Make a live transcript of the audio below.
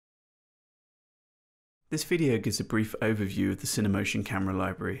This video gives a brief overview of the CineMotion camera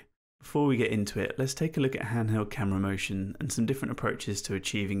library. Before we get into it, let's take a look at handheld camera motion and some different approaches to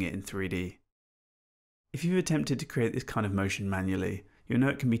achieving it in 3D. If you've attempted to create this kind of motion manually, you'll know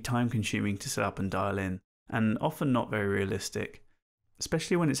it can be time consuming to set up and dial in, and often not very realistic,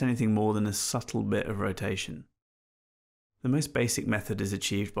 especially when it's anything more than a subtle bit of rotation. The most basic method is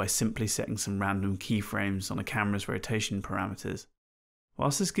achieved by simply setting some random keyframes on a camera's rotation parameters.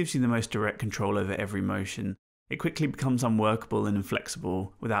 Whilst this gives you the most direct control over every motion, it quickly becomes unworkable and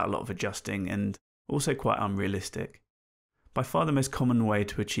inflexible without a lot of adjusting, and also quite unrealistic. By far the most common way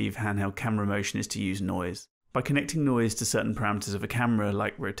to achieve handheld camera motion is to use noise. By connecting noise to certain parameters of a camera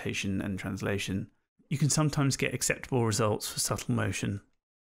like rotation and translation, you can sometimes get acceptable results for subtle motion.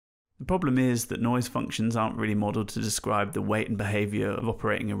 The problem is that noise functions aren't really modelled to describe the weight and behaviour of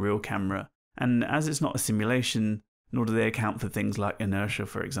operating a real camera, and as it's not a simulation, nor do they account for things like inertia,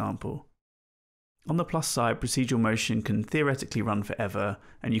 for example. On the plus side, procedural motion can theoretically run forever,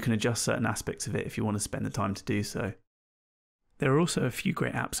 and you can adjust certain aspects of it if you want to spend the time to do so. There are also a few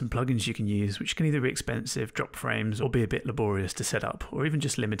great apps and plugins you can use, which can either be expensive, drop frames, or be a bit laborious to set up, or even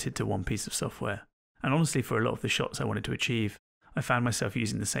just limited to one piece of software. And honestly, for a lot of the shots I wanted to achieve, I found myself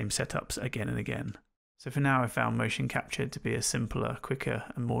using the same setups again and again. So for now, I found motion capture to be a simpler, quicker,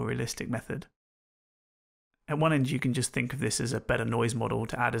 and more realistic method. At one end, you can just think of this as a better noise model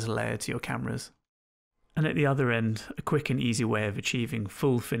to add as a layer to your cameras. And at the other end, a quick and easy way of achieving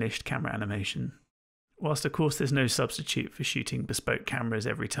full finished camera animation. Whilst of course there's no substitute for shooting bespoke cameras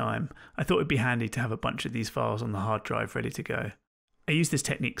every time, I thought it'd be handy to have a bunch of these files on the hard drive ready to go. I use this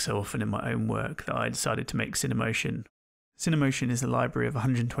technique so often in my own work that I decided to make CineMotion. CineMotion is a library of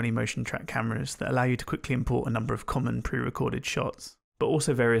 120 motion track cameras that allow you to quickly import a number of common pre-recorded shots, but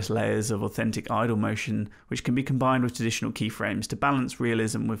also various layers of authentic idle motion which can be combined with traditional keyframes to balance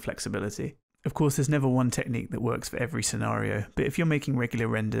realism with flexibility. Of course, there's never one technique that works for every scenario, but if you're making regular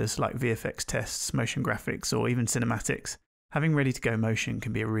renders like VFX tests, motion graphics, or even cinematics, having ready-to-go motion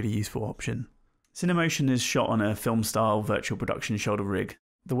can be a really useful option. CineMotion is shot on a film-style virtual production shoulder rig.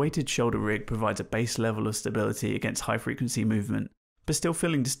 The weighted shoulder rig provides a base level of stability against high-frequency movement, but still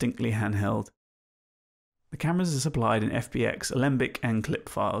feeling distinctly handheld. The cameras are supplied in FBX, Alembic, and clip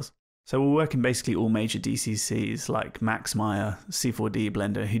files, so will work in basically all major DCCs like Max, Maya, C4D,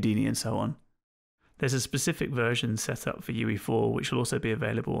 Blender, Houdini, and so on. There's a specific version set up for UE4 which will also be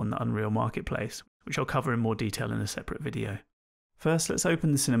available on the Unreal Marketplace, which I'll cover in more detail in a separate video. First, let's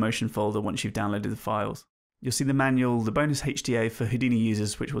open the CineMotion folder once you've downloaded the files. You'll see the manual, the bonus HDA for Houdini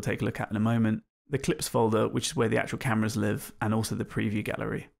users, which we'll take a look at in a moment, the clips folder, which is where the actual cameras live, and also the preview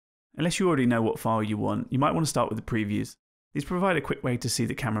gallery. Unless you already know what file you want, you might want to start with the previews. These provide a quick way to see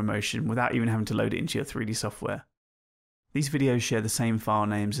the camera motion without even having to load it into your 3D software. These videos share the same file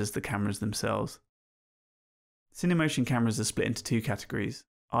names as the cameras themselves. CineMotion cameras are split into two categories,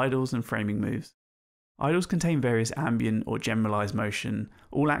 idles and framing moves. Idles contain various ambient or generalized motion,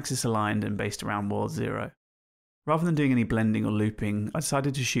 all axis aligned and based around world zero. Rather than doing any blending or looping, I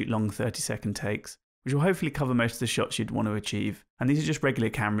decided to shoot long 30-second takes, which will hopefully cover most of the shots you'd want to achieve, and these are just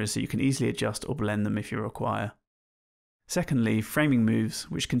regular cameras so you can easily adjust or blend them if you require. Secondly, framing moves,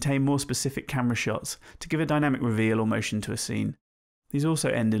 which contain more specific camera shots to give a dynamic reveal or motion to a scene. These also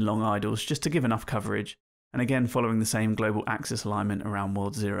end in long idles just to give enough coverage, and again following the same global axis alignment around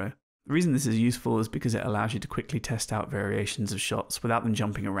world zero. The reason this is useful is because it allows you to quickly test out variations of shots without them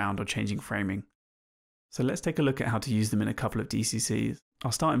jumping around or changing framing. So let's take a look at how to use them in a couple of DCCs.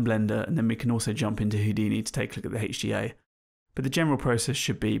 I'll start in Blender and then we can also jump into Houdini to take a look at the HDA, but the general process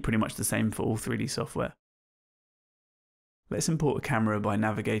should be pretty much the same for all 3D software. Let's import a camera by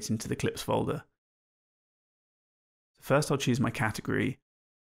navigating to the clips folder. First I'll choose my category,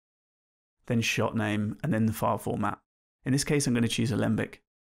 then shot name, and then the file format. In this case I'm going to choose Alembic.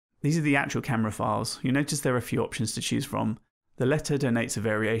 These are the actual camera files. You'll notice there are a few options to choose from. The letter denotes a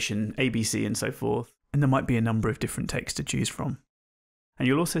variation, ABC and so forth, and there might be a number of different takes to choose from. And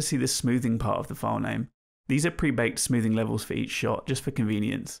you'll also see the smoothing part of the file name. These are pre-baked smoothing levels for each shot, just for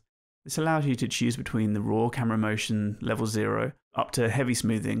convenience. This allows you to choose between the raw camera motion, level 0, up to heavy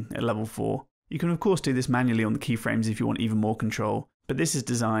smoothing at level 4. You can of course do this manually on the keyframes if you want even more control, but this is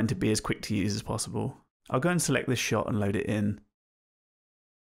designed to be as quick to use as possible. I'll go and select this shot and load it in.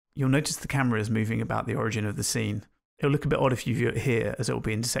 You'll notice the camera is moving about the origin of the scene. It'll look a bit odd if you view it here, as it will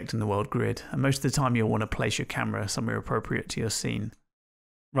be intersecting the world grid, and most of the time you'll want to place your camera somewhere appropriate to your scene.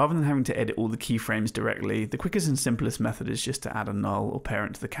 Rather than having to edit all the keyframes directly, the quickest and simplest method is just to add a null or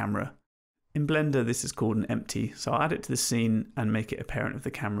parent to the camera. In Blender this is called an empty, so I'll add it to the scene and make it a parent of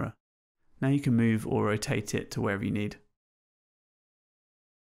the camera. Now you can move or rotate it to wherever you need.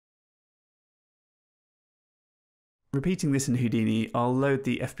 Repeating this in Houdini, I'll load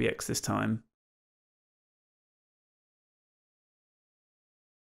the FBX this time.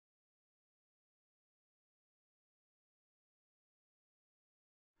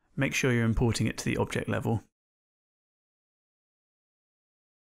 Make sure you're importing it to the object level.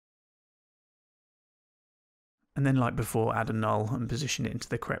 And then, like before, add a null and position it into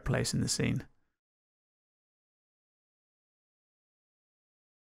the correct place in the scene.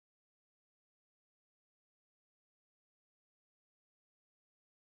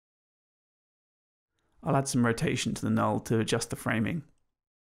 I'll add some rotation to the null to adjust the framing.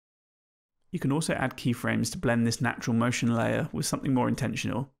 You can also add keyframes to blend this natural motion layer with something more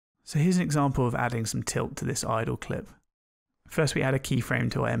intentional. So here's an example of adding some tilt to this idle clip. First we add a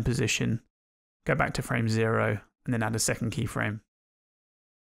keyframe to our end position, go back to frame 0, and then add a second keyframe.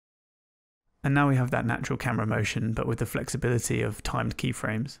 And now we have that natural camera motion, but with the flexibility of timed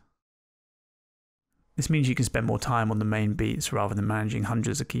keyframes. This means you can spend more time on the main beats rather than managing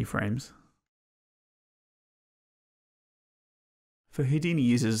hundreds of keyframes. For Houdini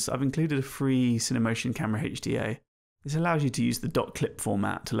users, I've included a free Cinemation Camera Hda. This allows you to use the .clip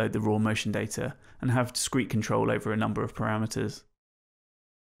format to load the raw motion data and have discrete control over a number of parameters.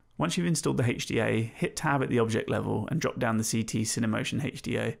 Once you've installed the HDA, hit Tab at the object level and drop down the CT CineMotion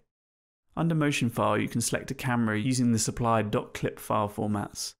HDA. Under Motion File, you can select a camera using the supplied .clip file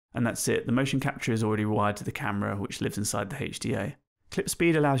formats, and that's it. The motion capture is already wired to the camera, which lives inside the HDA. Clip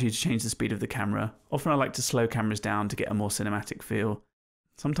speed allows you to change the speed of the camera. Often I like to slow cameras down to get a more cinematic feel.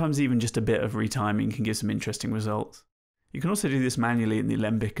 Sometimes even just a bit of retiming can give some interesting results. You can also do this manually in the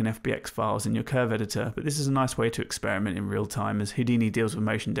Alembic and FBX files in your curve editor, but this is a nice way to experiment in real time as Houdini deals with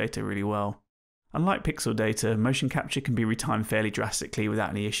motion data really well. Unlike pixel data, motion capture can be retimed fairly drastically without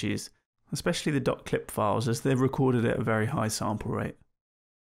any issues, especially the .clip files as they're recorded at a very high sample rate.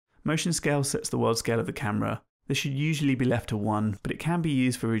 Motion scale sets the world scale of the camera. This should usually be left to 1, but it can be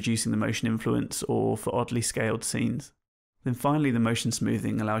used for reducing the motion influence or for oddly scaled scenes. Then finally, the motion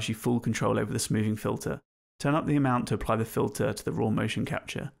smoothing allows you full control over the smoothing filter. Turn up the amount to apply the filter to the raw motion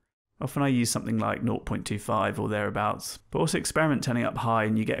capture. Often I use something like 0.25 or thereabouts, but also experiment turning up high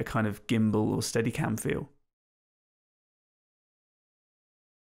and you get a kind of gimbal or Steadicam feel.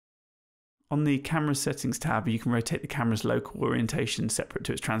 On the Camera Settings tab, you can rotate the camera's local orientation separate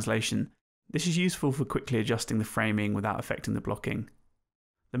to its translation. This is useful for quickly adjusting the framing without affecting the blocking.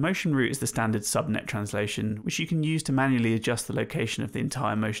 The motion route is the standard subnet translation, which you can use to manually adjust the location of the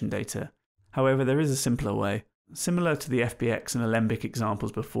entire motion data. However, there is a simpler way. Similar to the FBX and Alembic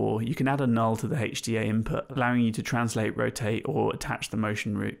examples before, you can add a null to the HDA input, allowing you to translate, rotate, or attach the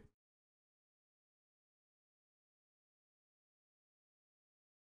motion route.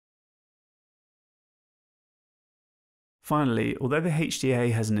 Finally, although the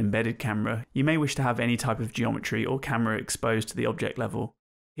HDA has an embedded camera, you may wish to have any type of geometry or camera exposed to the object level.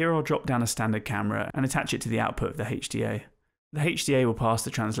 Here I'll drop down a standard camera and attach it to the output of the HDA. The HDA will pass the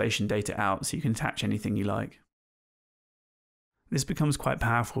translation data out so you can attach anything you like. This becomes quite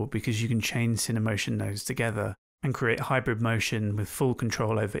powerful because you can chain CineMotion nodes together and create hybrid motion with full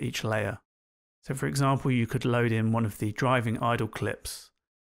control over each layer. So for example, you could load in one of the driving idle clips,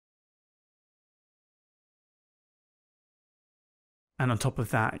 and on top of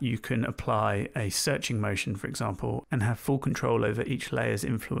that you can apply a searching motion, for example, and have full control over each layer's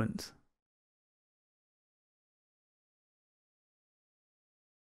influence.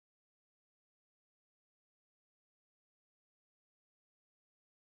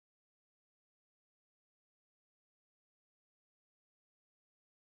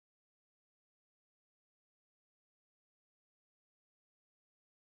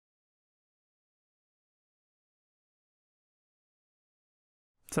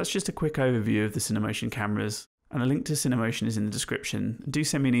 So that's just a quick overview of the CineMotion cameras, and a link to CineMotion is in the description. Do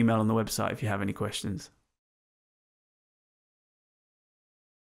send me an email on the website if you have any questions.